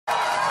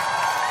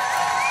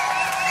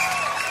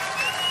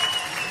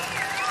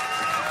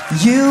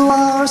You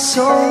are a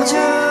soldier,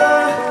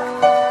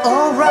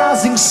 a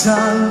rising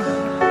sun.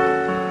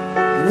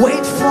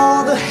 Wait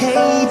for the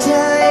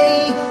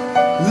heyday,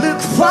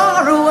 look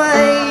far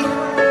away,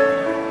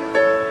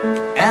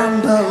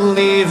 and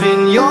believe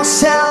in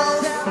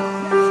yourself.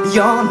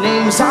 Your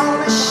name's on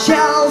the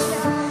shelf,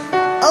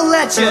 a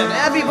legend,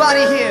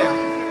 everybody here.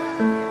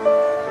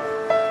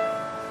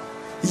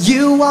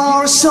 You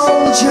are a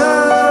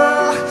soldier,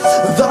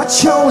 the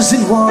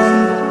chosen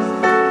one.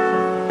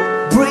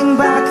 Bring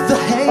back the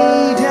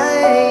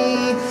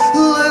heyday,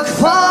 look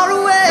far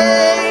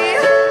away.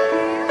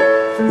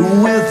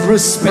 With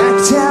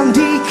respect and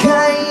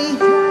decay,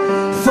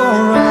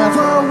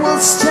 forever we'll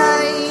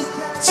stay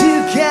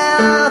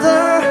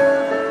together.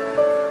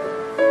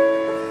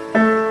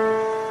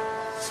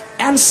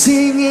 And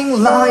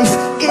singing life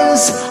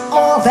is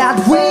all that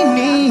we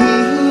need,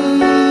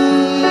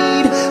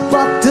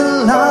 but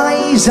the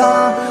lies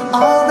are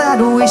all that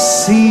we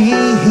see.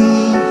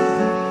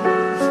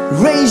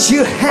 Raise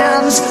your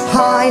hands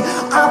high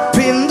up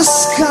in the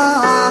sky.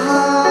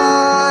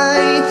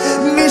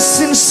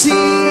 Missing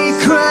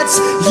secrets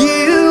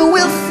you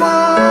will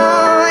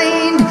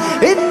find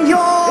in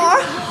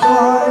your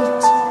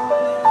heart.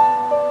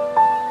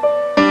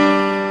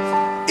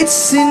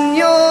 It's in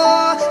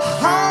your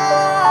heart.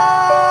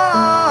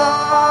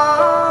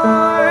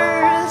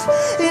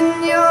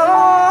 In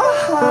your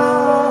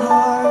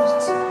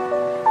heart.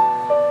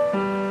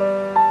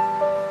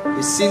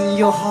 It's in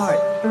your heart.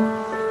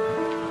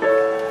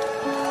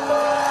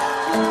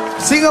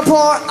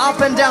 Singapore, up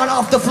and down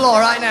off the floor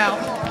right now.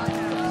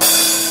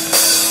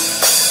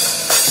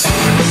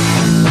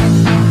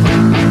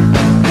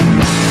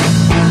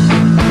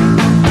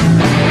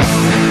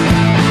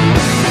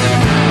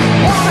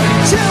 One,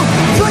 two,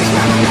 three,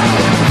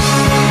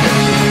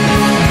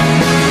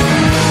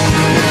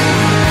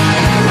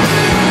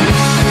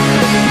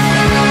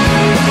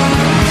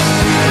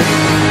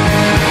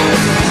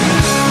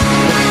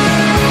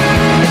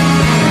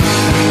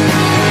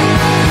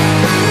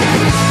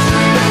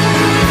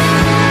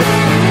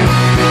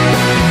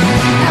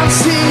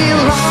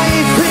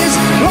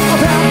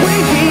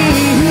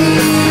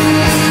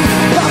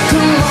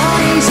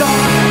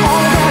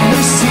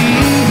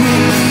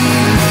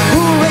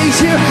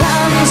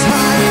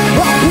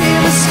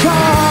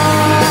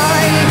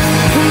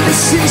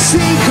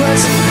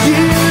 secrets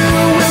you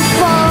will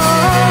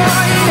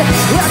find.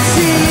 Let's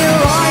see,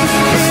 life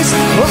is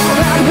all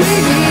that we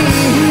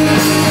need,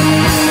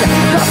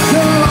 but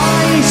the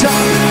lies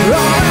are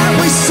all that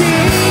we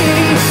see.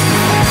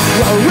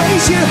 Well,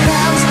 raise your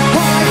hands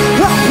high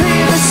up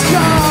in the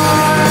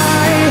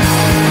sky.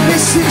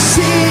 Missing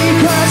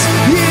secrets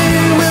you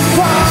will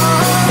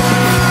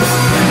find.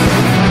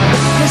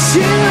 'Cause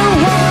you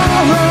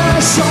are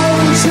a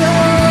soldier.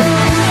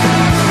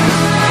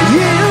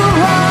 You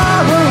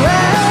are a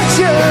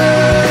legend.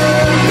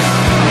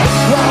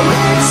 Well,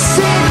 it's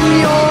in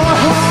your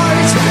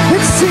heart.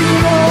 It's in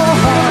your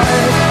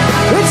heart.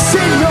 It's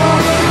in your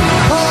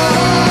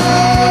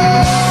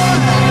heart.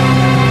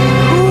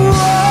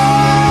 Whoa.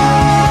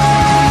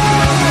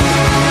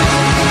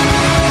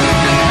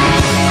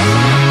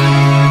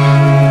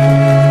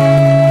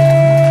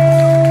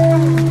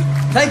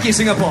 Thank you,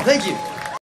 Singapore. Thank you.